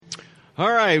All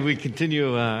right, we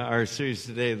continue our series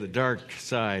today, The Dark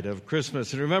Side of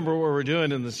Christmas. And remember what we're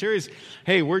doing in the series?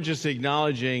 Hey, we're just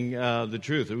acknowledging the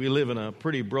truth. We live in a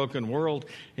pretty broken world,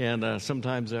 and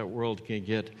sometimes that world can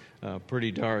get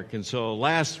pretty dark. And so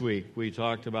last week we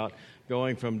talked about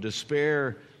going from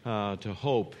despair to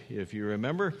hope, if you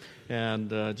remember, and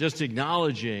just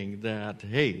acknowledging that,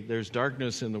 hey, there's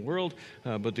darkness in the world,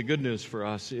 but the good news for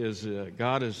us is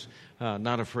God is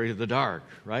not afraid of the dark,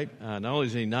 right? Not only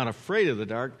is he not afraid of the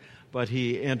dark, but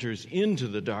he enters into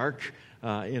the dark,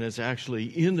 and it's actually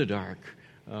in the dark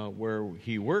where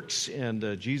he works,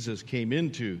 and Jesus came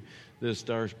into this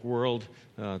dark world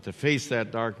to face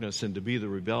that darkness and to be the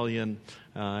rebellion,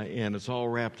 and it's all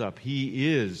wrapped up. He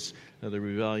is the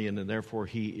rebellion, and therefore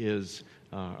he is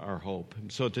our hope.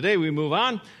 And so today we move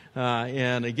on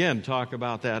and again talk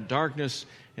about that darkness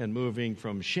and moving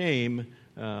from shame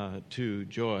to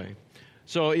joy.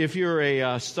 So if you're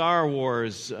a Star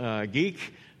Wars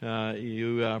geek,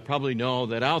 you probably know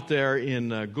that out there in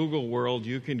Google world,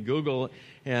 you can Google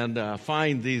and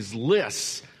find these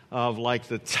lists of like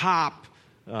the top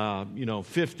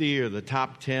 50 or the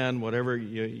top 10, whatever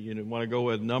you want to go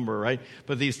with number, right?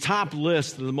 But these top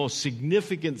lists are the most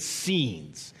significant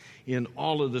scenes in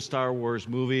all of the Star Wars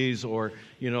movies, or,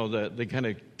 the kind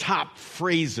of top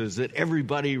phrases that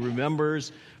everybody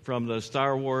remembers from the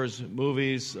Star Wars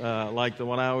movies. Like the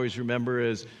one I always remember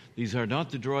is, "These are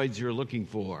not the droids you're looking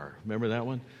for." Remember that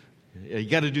one? You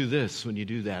got to do this when you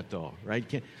do that, though, right?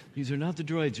 These are not the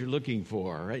droids you're looking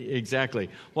for, right? Exactly.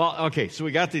 Well, okay, so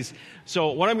we got these.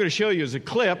 So what I'm going to show you is a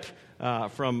clip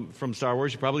from Star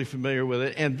Wars. You're probably familiar with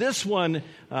it. And this one,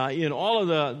 in all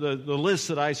of the lists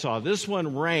that I saw, this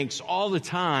one ranks all the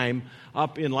time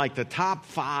up in like the top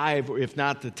 5, or if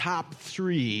not the top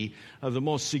 3 of the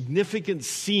most significant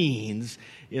scenes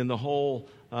in the whole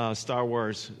Star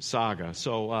Wars saga.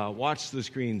 So watch the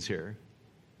screens here.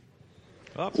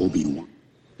 Up. Obi-Wan.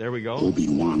 There we go.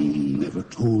 Obi-Wan never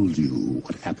told you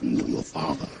what happened to your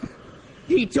father.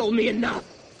 He told me enough.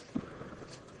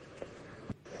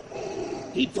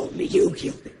 He told me you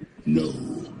killed him. No.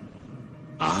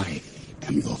 I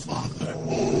am your father.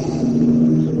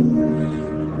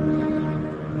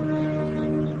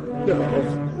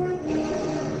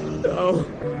 No.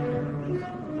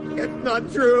 It's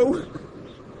not true.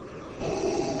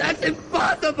 That's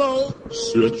impossible!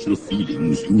 Search your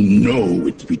feelings. You know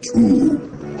it to be true.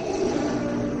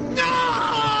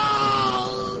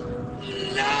 No!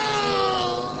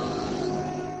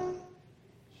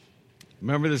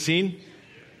 Remember the scene?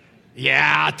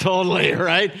 Yeah, totally,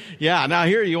 right? Yeah, now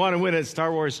here you want to win at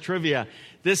Star Wars Trivia.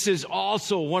 This is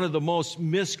also one of the most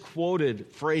misquoted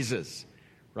phrases,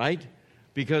 right?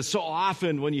 Because so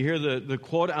often when you hear the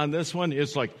quote on this one,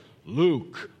 it's like,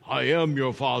 "Luke, I am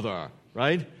your father."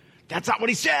 Right? That's not what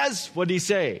he says. What did he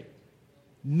say?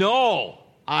 "No,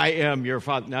 I am your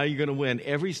father." Now you're going to win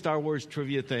every Star Wars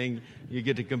trivia thing you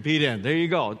get to compete in. There you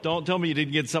go. Don't tell me you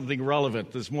didn't get something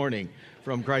relevant this morning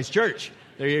from Christ Church.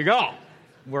 There you go.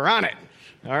 We're on it.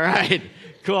 All right.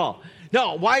 Cool.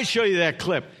 No, why show you that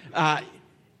clip?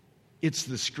 It's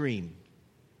the scream.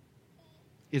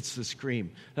 It's the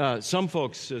scream. Some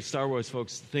folks, Star Wars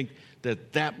folks, think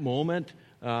that moment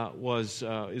was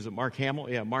is it Mark Hamill?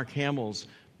 Yeah, Mark Hamill's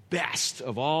best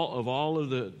of all of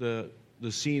the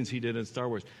scenes he did in Star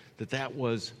Wars. That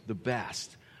was the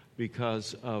best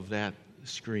because of that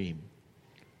scream.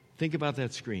 Think about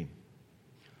that scream.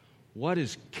 What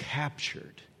is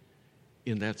captured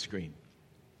in that scream?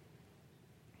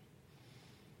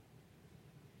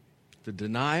 The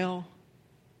denial,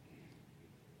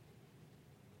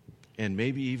 and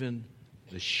maybe even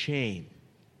the shame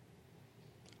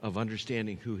of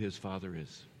understanding who his father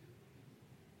is.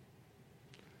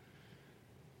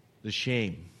 The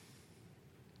shame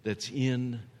that's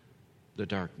in the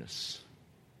darkness.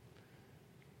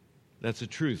 That's a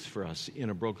truth for us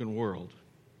in a broken world.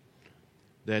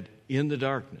 That in the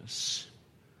darkness,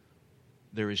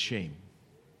 there is shame.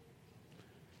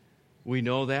 We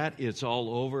know that. It's all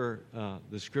over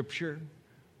the Scripture.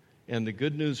 And the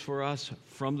good news for us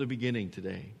from the beginning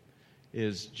today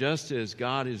is just as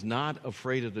God is not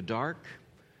afraid of the dark,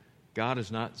 God is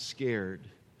not scared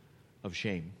of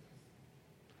shame.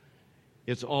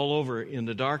 It's all over in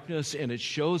the darkness, and it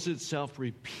shows itself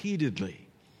repeatedly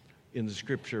in the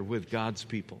Scripture with God's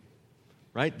people,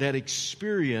 right? That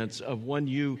experience of when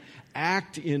you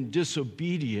act in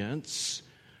disobedience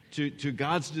to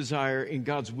God's desire and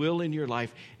God's will in your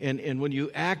life, and when you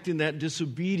act in that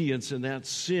disobedience and that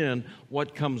sin,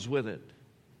 what comes with it?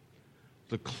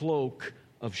 The cloak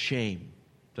of shame,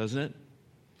 doesn't it?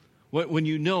 When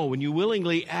you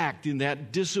willingly act in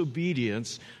that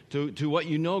disobedience to what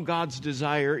you know God's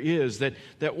desire is, that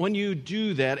when you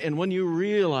do that and when you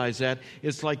realize that,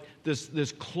 it's like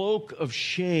this cloak of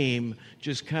shame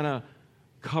just kind of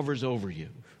covers over you.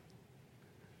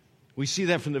 We see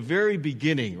that from the very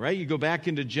beginning, right? You go back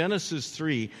into Genesis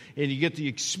 3 and you get the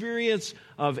experience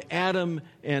of Adam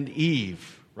and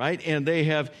Eve, right? And they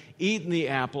have eaten the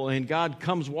apple, and God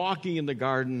comes walking in the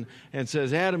garden and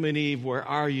says, Adam and Eve, where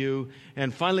are you?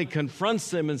 And finally confronts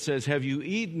them and says, have you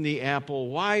eaten the apple?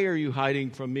 Why are you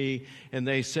hiding from me? And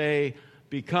they say,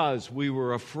 because we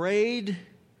were afraid,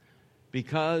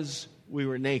 because we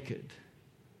were naked.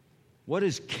 What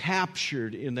is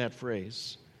captured in that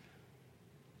phrase?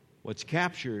 What's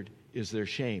captured is their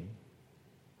shame.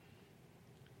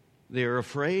 They are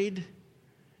afraid,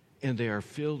 and they are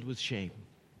filled with shame.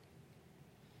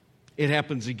 It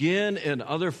happens again in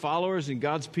other followers in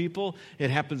God's people. It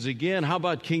happens again. How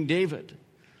about King David?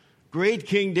 Great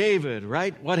King David,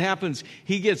 right? What happens?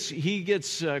 He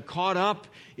gets caught up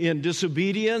in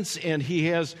disobedience, and he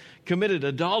has committed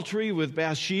adultery with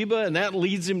Bathsheba, and that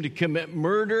leads him to commit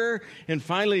murder. And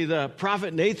finally, the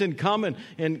prophet Nathan comes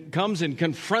and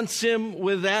confronts him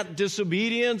with that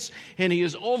disobedience, and he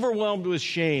is overwhelmed with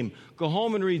shame. Go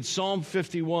home and read Psalm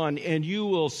 51, and you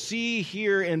will see,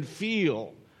 hear, and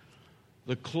feel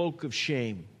the cloak of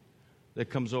shame that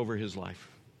comes over his life.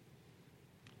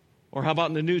 Or how about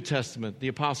in the New Testament, the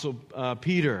Apostle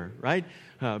Peter, right?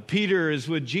 Peter is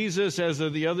with Jesus, as are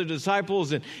the other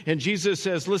disciples, and Jesus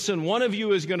says, listen, one of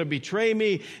you is going to betray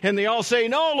me. And they all say,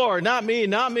 no, Lord, not me,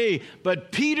 not me.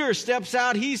 But Peter steps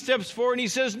out, he steps forward, and he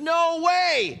says, no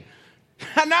way,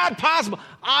 not possible.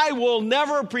 I will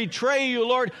never betray you,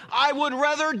 Lord. I would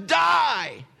rather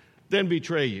die than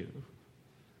betray you.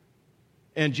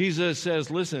 And Jesus says,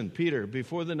 listen, Peter,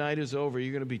 before the night is over,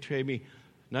 you're going to betray me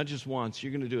not just once,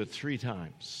 you're going to do it 3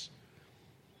 times.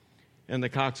 And the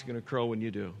cock's going to crow when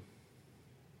you do.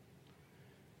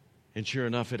 And sure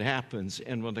enough, it happens.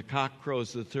 And when the cock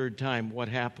crows the 3rd time, what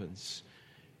happens?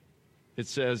 It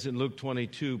says in Luke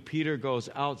 22, Peter goes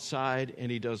outside and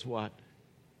he does what?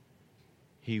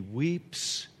 He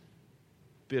weeps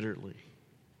bitterly.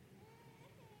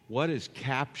 What is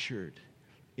captured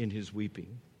in his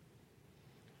weeping?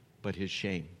 But his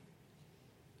shame.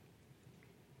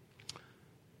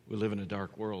 We live in a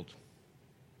dark world,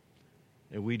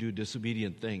 and we do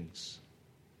disobedient things,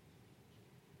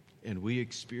 and we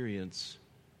experience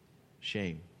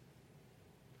shame.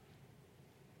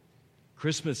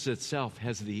 Christmas itself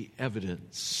has the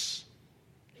evidence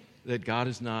that God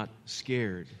is not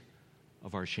scared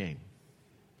of our shame.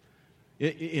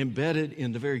 Embedded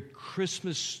in the very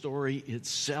Christmas story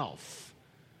itself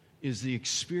is the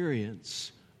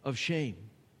experience of shame.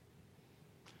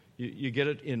 You get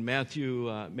it in Matthew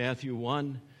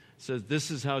 1. It says,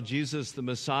 this is how Jesus the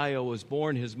Messiah was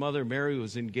born. His mother Mary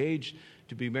was engaged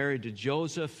to be married to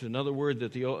Joseph. Another word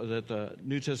that the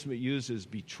New Testament uses is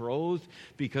betrothed,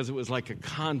 because it was like a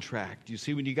contract. You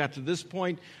see, when you got to this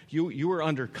point, you were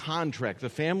under contract. The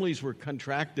families were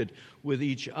contracted with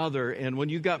each other. And when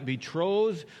you got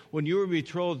betrothed,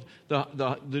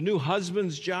 the new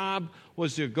husband's job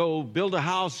was to go build a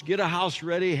house, get a house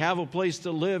ready, have a place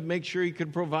to live, make sure he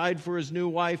could provide for his new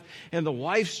wife. And the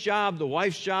wife's job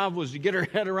was to get her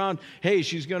head around, hey,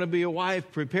 she's going to be a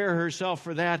wife, prepare herself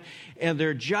for that. And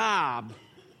their job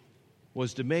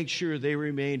was to make sure they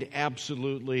remained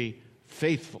absolutely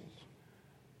faithful.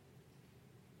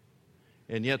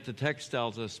 And yet the text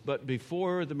tells us, but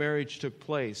before the marriage took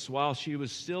place, while she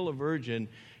was still a virgin,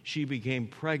 she became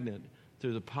pregnant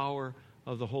through the power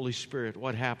of the Holy Spirit.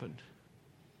 What happened?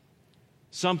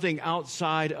 Something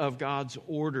outside of God's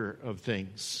order of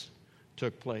things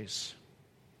took place.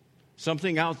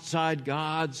 Something outside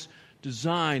God's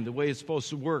design, the way it's supposed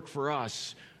to work for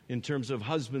us in terms of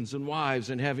husbands and wives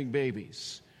and having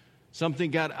babies.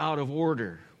 Something got out of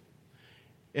order.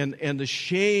 And the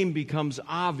shame becomes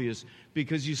obvious,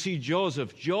 because you see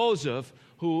Joseph,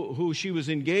 who she was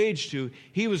engaged to,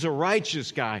 he was a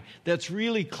righteous guy. That's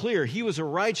really clear. He was a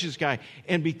righteous guy.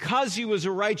 And because he was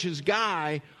a righteous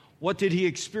guy, what did he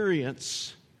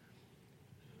experience?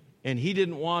 And he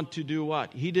didn't want to do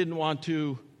what? He didn't want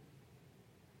to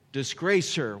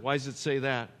disgrace her. Why does it say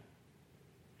that?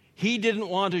 He didn't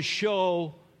want to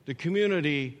show the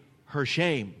community her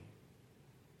shame.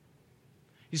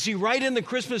 You see, right in the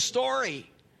Christmas story,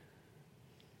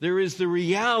 there is the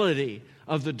reality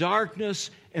of the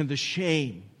darkness and the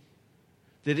shame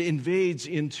that invades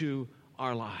into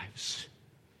our lives.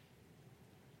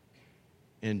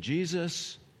 And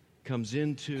Jesus comes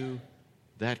into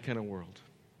that kind of world,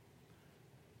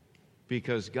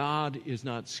 because God is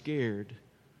not scared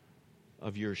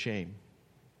of your shame.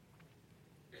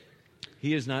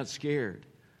 He is not scared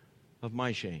of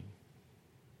my shame.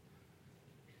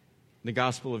 In the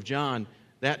Gospel of John,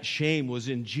 that shame was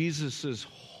in Jesus'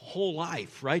 whole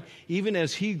life, right? Even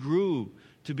as he grew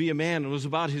to be a man, it was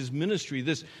about his ministry.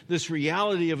 This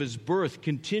reality of his birth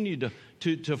continued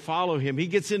to follow him. He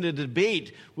gets into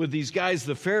debate with these guys,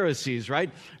 the Pharisees, right?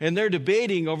 And they're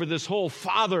debating over this whole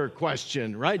father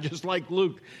question, right? Just like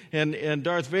Luke and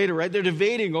Darth Vader, right? They're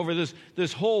debating over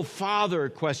this whole father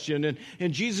question.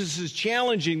 And Jesus is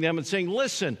challenging them and saying,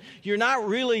 listen, you're not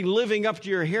really living up to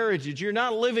your heritage. You're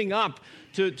not living up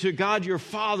to God your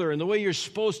Father and the way you're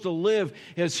supposed to live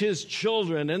as His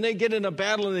children. And they get in a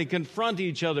battle and they confront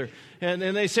each other. And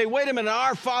they say, wait a minute,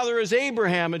 our father is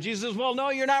Abraham. And Jesus says, well, no,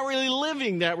 you're not really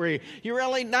living that way. You're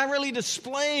really not really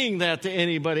displaying that to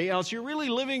anybody else. You're really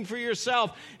living for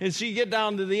yourself. And so you get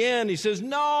down to the end. He says,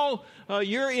 no,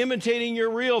 you're imitating your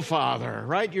real father,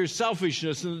 right? Your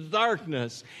selfishness and the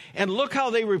darkness. And look how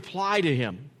they reply to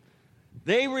him.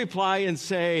 They reply and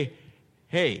say,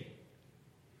 hey,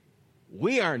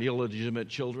 we aren't illegitimate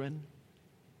children.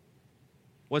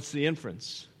 What's the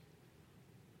inference?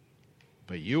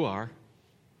 But you are.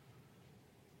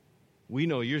 We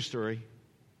know your story.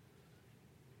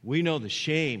 We know the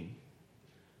shame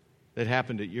that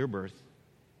happened at your birth.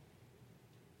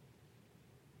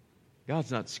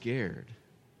 God's not scared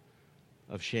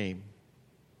of shame.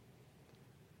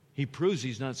 He proves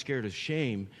He's not scared of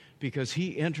shame because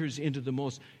He enters into the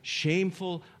most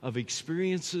shameful of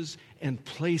experiences and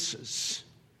places.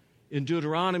 In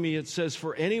Deuteronomy, it says,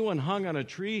 for anyone hung on a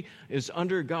tree is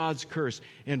under God's curse.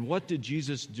 And what did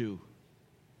Jesus do?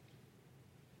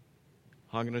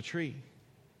 Hung on a tree.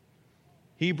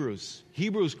 Hebrews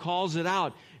calls it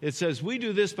out. It says, we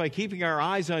do this by keeping our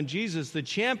eyes on Jesus, the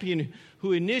champion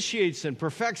who initiates and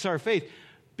perfects our faith.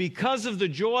 Because of the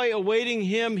joy awaiting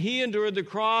Him, He endured the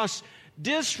cross,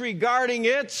 disregarding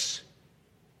its.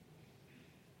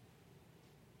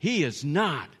 He is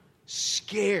not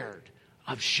scared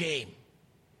of shame.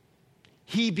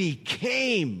 He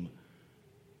became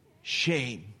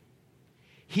shame.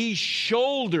 He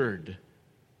shouldered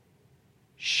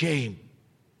shame.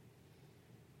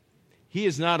 He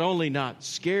is not only not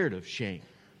scared of shame,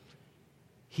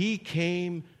 He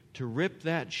came to rip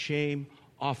that shame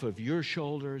off of your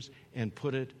shoulders and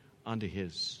put it onto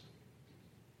His.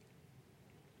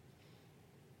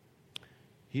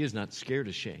 He is not scared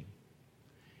of shame.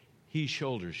 He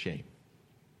shoulders shame.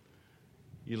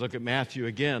 You look at Matthew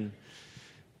again.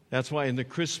 That's why in the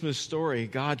Christmas story,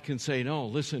 God can say, no,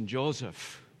 listen,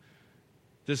 Joseph,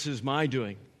 this is my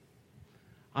doing.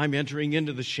 I'm entering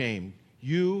into the shame.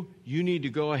 You need to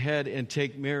go ahead and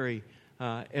take Mary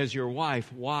as your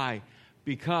wife. Why?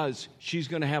 Because she's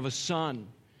going to have a son,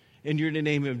 and you're to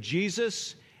name him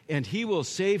Jesus, and he will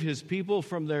save his people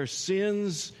from their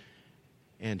sins,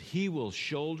 and he will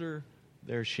shoulder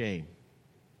their shame.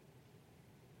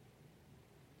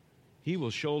 He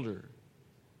will shoulder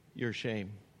your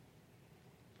shame.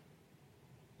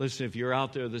 Listen, if you're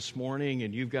out there this morning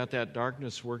and you've got that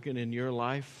darkness working in your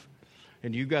life,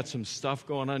 and you've got some stuff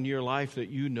going on in your life that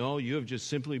you know you have just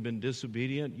simply been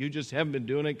disobedient, you just haven't been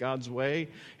doing it God's way,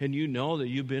 and you know that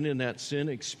you've been in that sin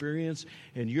experience,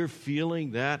 and you're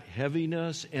feeling that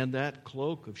heaviness and that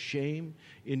cloak of shame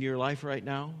in your life right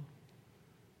now,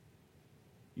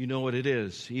 you know what it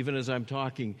is. Even as I'm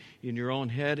talking, in your own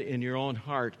head, in your own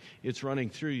heart, it's running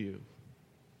through you.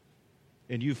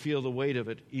 And you feel the weight of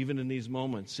it, even in these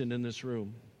moments and in this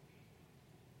room.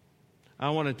 I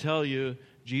want to tell you,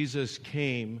 Jesus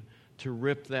came to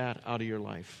rip that out of your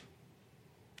life,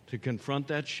 to confront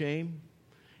that shame,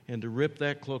 and to rip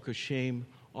that cloak of shame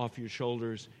off your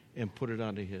shoulders and put it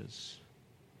onto His.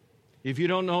 If you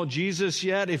don't know Jesus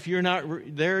yet, if you're not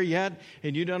there yet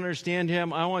and you don't understand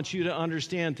Him, I want you to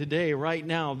understand today, right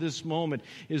now, this moment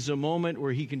is a moment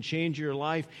where He can change your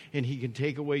life and He can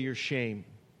take away your shame.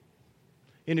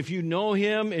 And if you know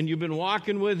Him and you've been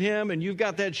walking with Him and you've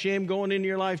got that shame going into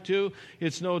your life too,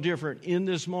 it's no different. In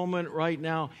this moment right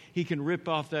now, He can rip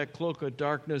off that cloak of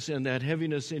darkness and that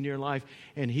heaviness in your life,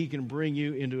 and He can bring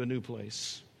you into a new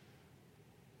place.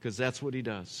 Because that's what He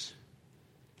does.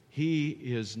 He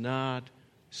is not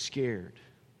scared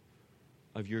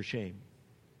of your shame.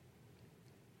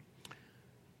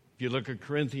 If you look at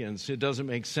Corinthians, it doesn't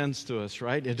make sense to us,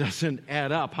 right? It doesn't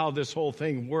add up how this whole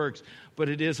thing works, but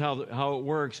it is how it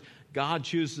works. God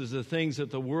chooses the things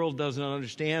that the world doesn't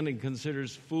understand and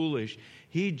considers foolish.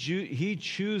 He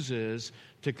chooses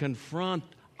to confront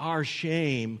our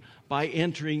shame by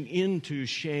entering into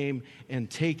shame and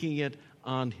taking it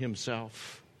on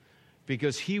Himself.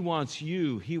 Because He wants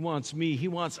you, He wants me, He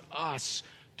wants us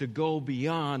to go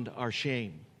beyond our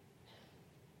shame.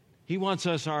 He wants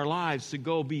our lives to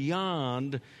go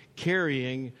beyond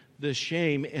carrying this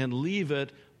shame and leave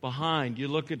it behind. You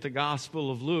look at the Gospel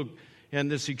of Luke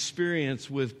and this experience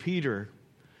with Peter.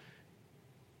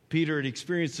 Peter had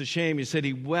experienced the shame. He said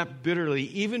he wept bitterly.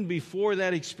 Even before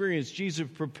that experience, Jesus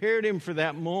prepared him for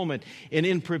that moment. And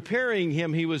in preparing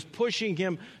him, he was pushing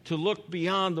him to look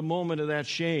beyond the moment of that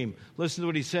shame. Listen to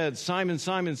what he said. Simon,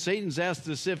 Simon, Satan's asked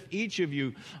to sift each of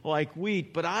you like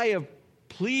wheat, but I have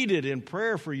pleaded in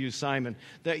prayer for you, Simon,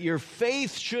 that your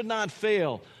faith should not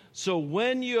fail. So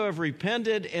when you have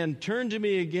repented and turned to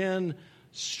me again,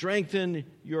 strengthen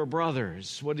your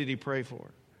brothers. What did he pray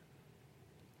for?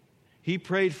 He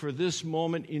prayed for this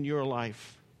moment in your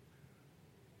life,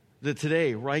 that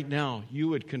today, right now, you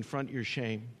would confront your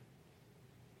shame.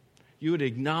 You would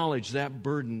acknowledge that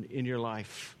burden in your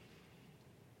life.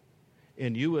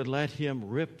 And you would let him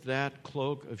rip that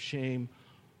cloak of shame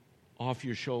off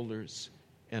your shoulders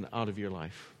and out of your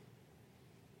life.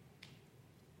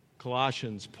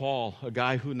 Colossians, Paul, a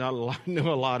guy who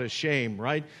knew a lot of shame,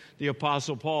 right? The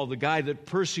Apostle Paul, the guy that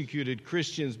persecuted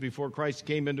Christians before Christ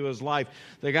came into his life,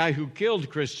 the guy who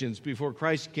killed Christians before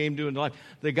Christ came to his life,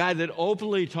 the guy that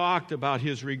openly talked about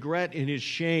his regret and his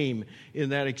shame in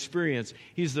that experience.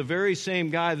 He's the very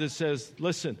same guy that says,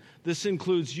 listen, this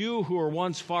includes you who were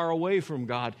once far away from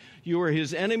God. You were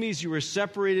his enemies. You were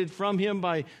separated from him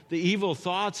by the evil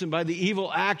thoughts and by the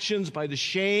evil actions, by the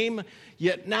shame.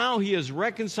 Yet now he has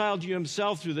reconciled you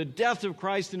himself through the death of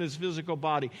Christ in his physical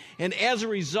body. And as a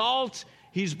result,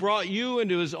 he's brought you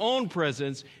into his own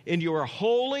presence, and you are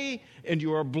holy and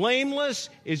you are blameless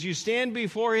as you stand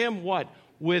before him, what?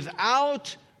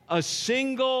 Without a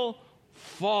single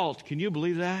fault. Can you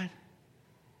believe that?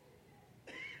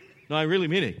 No, I really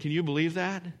mean it. Can you believe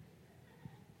that?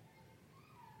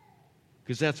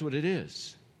 Because that's what it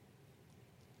is.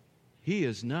 He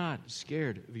is not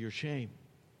scared of your shame.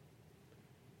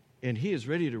 And he is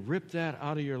ready to rip that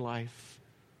out of your life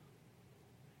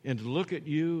and to look at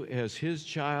you as his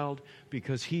child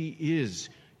because he is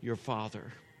your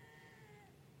father.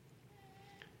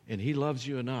 And he loves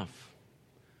you enough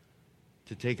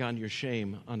to take on your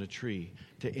shame on a tree,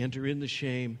 to enter in the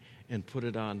shame and put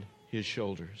it on his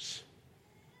shoulders.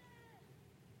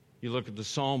 You look at the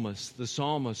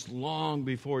psalmist long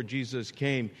before Jesus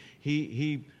came,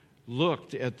 he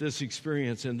looked at this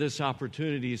experience and this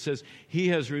opportunity. He says, he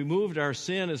has removed our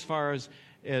sin as far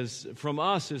as from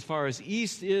us, as far as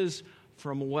east is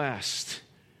from west.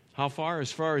 How far?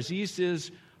 As far as east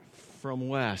is from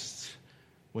west.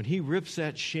 When he rips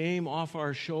that shame off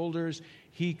our shoulders,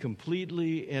 he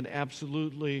completely and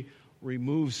absolutely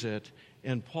removes it.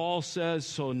 And Paul says,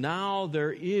 so now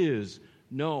there is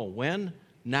no, when?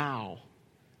 Now.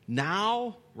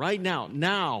 Now, right now,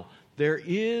 now. There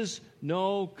is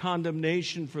no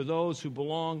condemnation for those who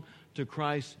belong to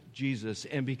Christ Jesus.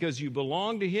 And because you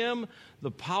belong to him, the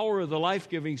power of the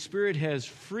life-giving Spirit has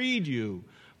freed you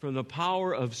from the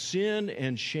power of sin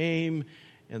and shame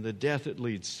and the death it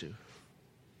leads to.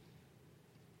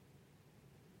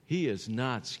 He is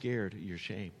not scared of your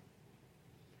shame.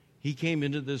 He came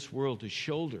into this world to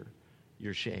shoulder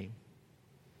your shame.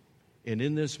 And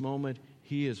in this moment,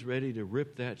 he is ready to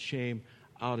rip that shame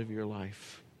out of your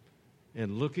life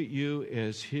and look at you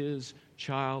as his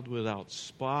child without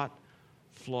spot,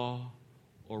 flaw,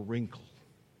 or wrinkle.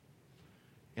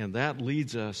 And that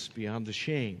leads us beyond the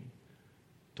shame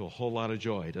to a whole lot of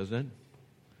joy, doesn't it?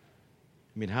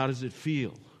 I mean, how does it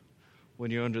feel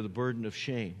when you're under the burden of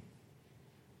shame?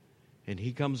 And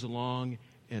he comes along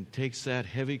and takes that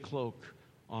heavy cloak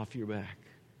off your back.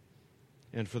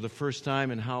 And for the first time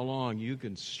in how long, you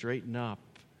can straighten up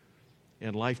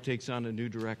and life takes on a new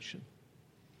direction.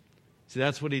 See,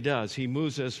 that's what he does. He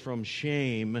moves us from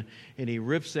shame, and he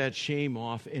rips that shame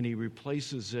off, and he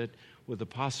replaces it with the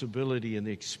possibility and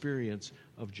the experience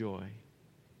of joy.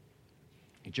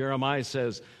 Jeremiah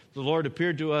says, the Lord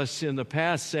appeared to us in the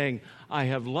past saying, I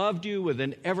have loved you with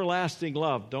an everlasting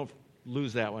love. Don't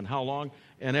lose that one. How long?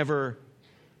 An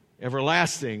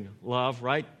everlasting love,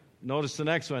 right? Notice the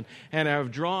next one. And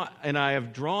I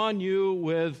have drawn you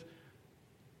with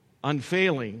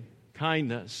unfailing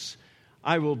kindness.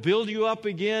 I will build you up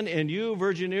again, and you,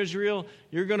 Virgin Israel,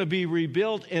 you're going to be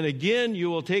rebuilt. And again,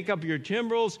 you will take up your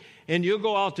timbrels, and you'll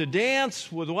go out to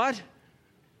dance with what?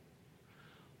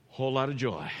 Whole lot of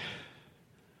joy.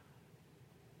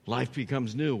 Life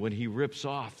becomes new when he rips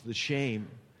off the shame,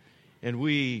 and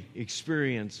we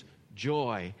experience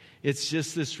joy. It's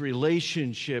just this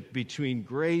relationship between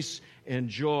grace and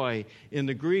joy. In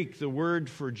the Greek, the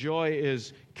word for joy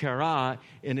is chara,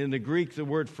 and in the Greek, the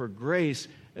word for grace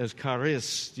is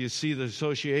charis. Do you see the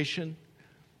association?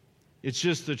 It's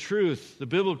just the truth, the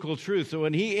biblical truth. So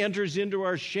when he enters into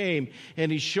our shame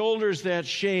and he shoulders that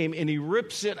shame and he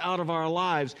rips it out of our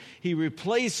lives, he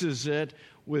replaces it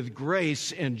with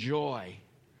grace and joy.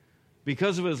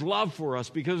 Because of his love for us,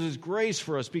 because of his grace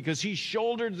for us, because he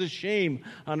shouldered the shame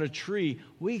on a tree,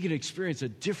 we can experience a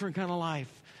different kind of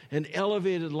life, an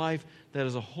elevated life that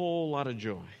has a whole lot of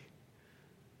joy.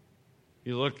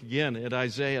 You look again at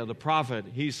Isaiah, the prophet.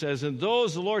 He says, "And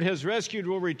those the Lord has rescued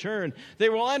will return. They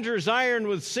will enter Zion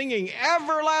with singing.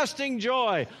 Everlasting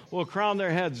joy will crown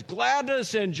their heads.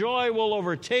 Gladness and joy will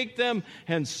overtake them,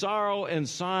 and sorrow and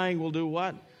sighing will do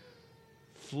what?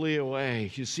 Flee away."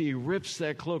 You see, he rips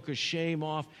that cloak of shame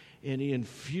off, and he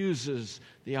infuses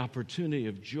the opportunity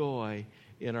of joy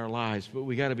in our lives. But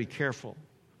we got to be careful.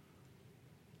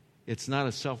 It's not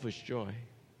a selfish joy.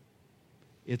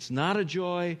 It's not a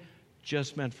joy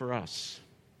just meant for us.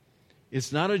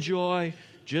 It's not a joy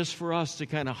just for us to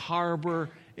kind of harbor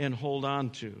and hold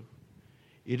on to.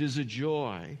 It is a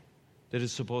joy that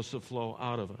is supposed to flow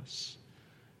out of us.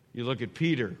 You look at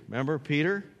Peter. Remember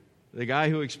Peter? The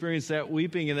guy who experienced that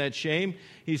weeping and that shame.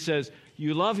 He says,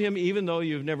 you love him even though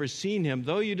you've never seen him.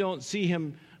 Though you don't see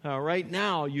him right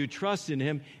now, you trust in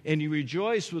him, and you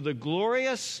rejoice with a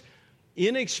glorious,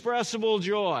 inexpressible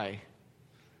joy.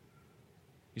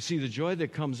 You see, the joy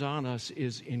that comes on us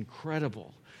is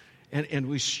incredible. And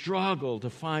we struggle to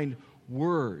find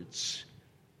words,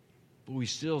 but we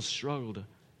still struggle to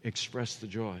express the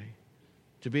joy.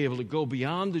 To be able to go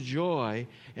beyond the joy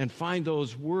and find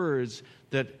those words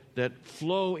that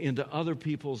flow into other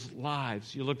people's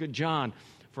lives. You look at John.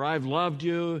 "For I've loved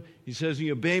you." He says,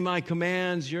 "You obey my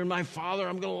commands. You're my Father.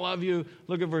 I'm going to love you."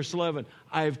 Look at verse 11.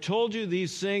 "I have told you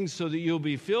these things so that you'll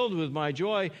be filled with my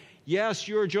joy. Yes,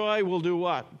 your joy will do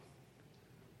what?"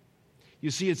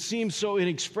 You see, it seems so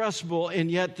inexpressible, and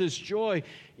yet this joy,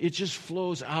 it just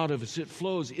flows out of us. It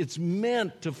flows. It's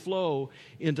meant to flow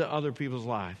into other people's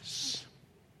lives.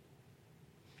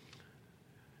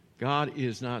 God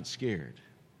is not scared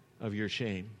of your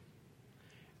shame.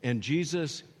 And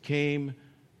Jesus came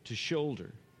to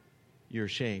shoulder your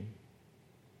shame.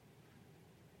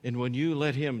 And when you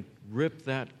let him rip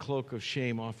that cloak of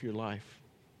shame off your life,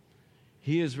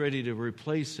 he is ready to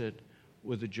replace it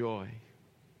with a joy.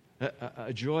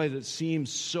 A joy that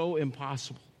seems so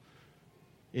impossible.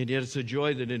 And yet it's a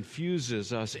joy that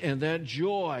infuses us. And that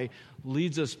joy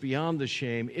leads us beyond the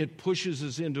shame. It pushes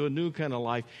us into a new kind of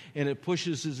life. And it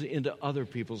pushes us into other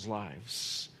people's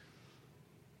lives.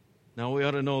 Now we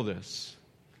ought to know this.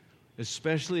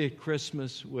 Especially at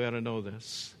Christmas, we ought to know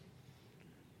this.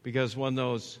 Because when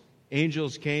those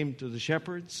angels came to the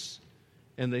shepherds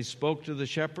and they spoke to the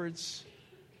shepherds,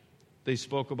 they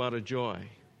spoke about a joy.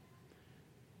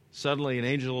 Suddenly an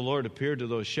angel of the Lord appeared to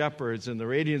those shepherds, and the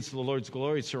radiance of the Lord's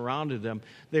glory surrounded them.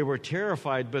 They were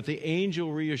terrified, but the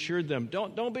angel reassured them.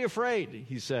 Don't be afraid,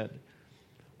 he said.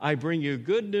 "I bring you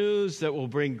good news that will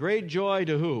bring great joy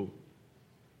to who?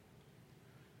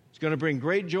 It's going to bring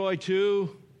great joy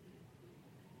to..."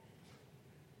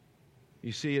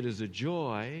 You see, it is a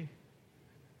joy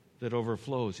that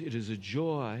overflows. It is a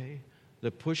joy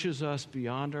that pushes us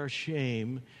beyond our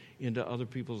shame into other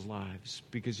people's lives.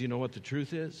 Because you know what the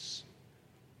truth is?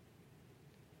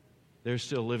 They're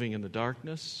still living in the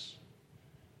darkness,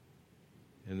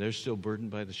 and they're still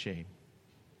burdened by the shame.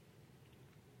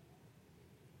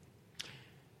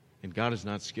 And God is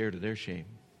not scared of their shame.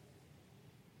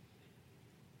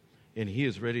 And he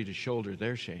is ready to shoulder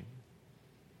their shame,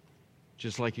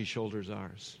 just like he shoulders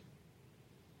ours.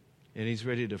 And he's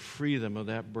ready to free them of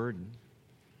that burden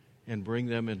and bring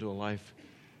them into a life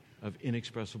of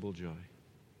inexpressible joy.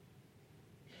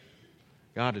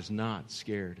 God is not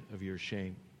scared of your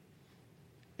shame,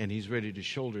 and he's ready to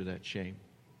shoulder that shame.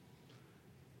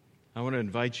 I want to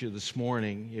invite you this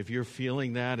morning, if you're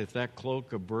feeling that, if that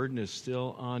cloak of burden is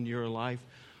still on your life,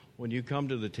 when you come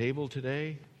to the table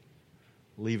today,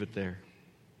 leave it there.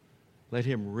 Let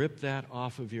him rip that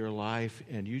off of your life,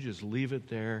 and you just leave it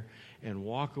there and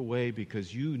walk away,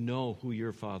 because you know who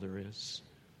your Father is.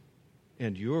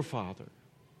 And your Father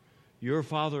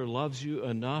loves you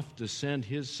enough to send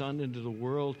his Son into the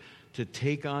world to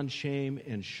take on shame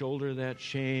and shoulder that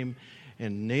shame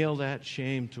and nail that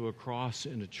shame to a cross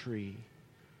and a tree,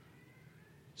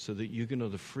 so that you can know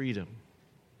the freedom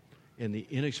and the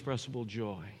inexpressible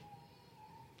joy.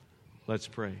 Let's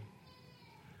pray.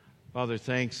 Father,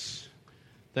 thanks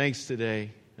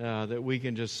today that we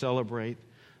can just celebrate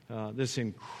this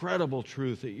incredible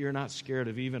truth that you're not scared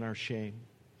of even our shame.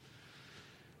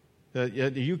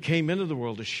 That you came into the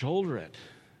world to shoulder it.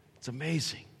 It's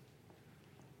amazing.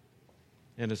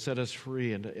 And to set us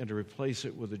free and to replace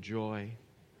it with a joy.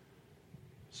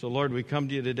 So, Lord, we come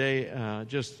to you today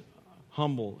just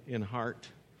humble in heart.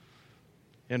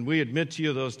 And we admit to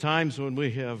you those times when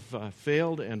we have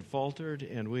failed and faltered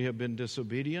and we have been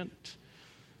disobedient.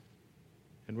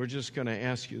 And we're just going to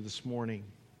ask you this morning,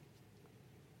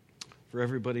 for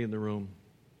everybody in the room,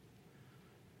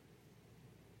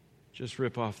 just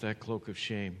rip off that cloak of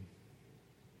shame.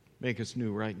 Make us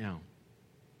new right now.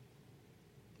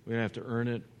 We don't have to earn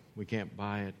it. We can't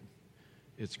buy it.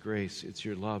 It's grace. It's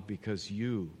your love, because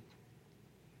you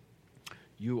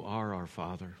are our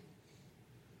Father.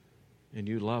 And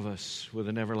you love us with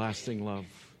an everlasting love.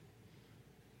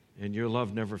 And your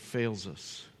love never fails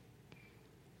us.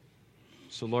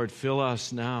 So, Lord, fill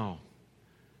us now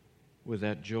with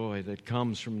that joy that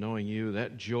comes from knowing you,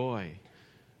 that joy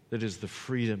that is the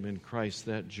freedom in Christ,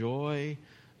 that joy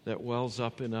that wells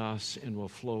up in us and will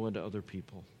flow into other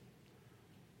people.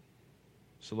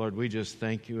 So, Lord, we just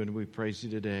thank you and we praise you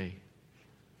today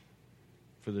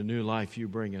for the new life you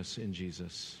bring us in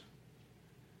Jesus.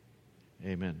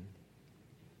 Amen.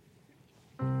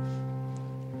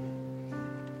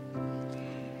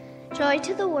 Joy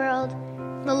to the world,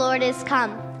 the Lord is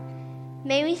come.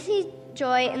 May we see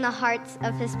joy in the hearts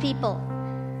of his people.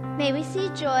 May we see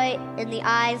joy in the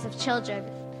eyes of children.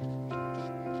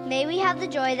 May we have the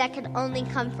joy that can only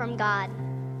come from God.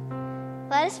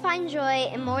 Let us find joy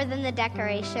in more than the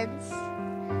decorations.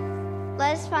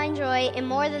 Let us find joy in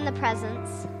more than the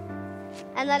presents.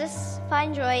 And let us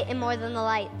find joy in more than the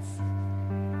lights.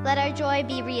 Let our joy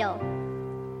be real.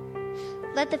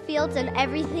 Let the fields and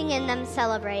everything in them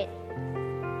celebrate.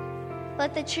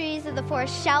 Let the trees of the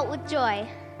forest shout with joy,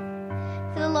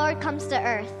 for the Lord comes to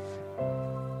earth.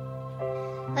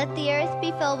 Let the earth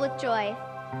be filled with joy,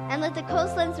 and let the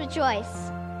coastlands rejoice,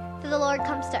 for the Lord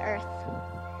comes to earth.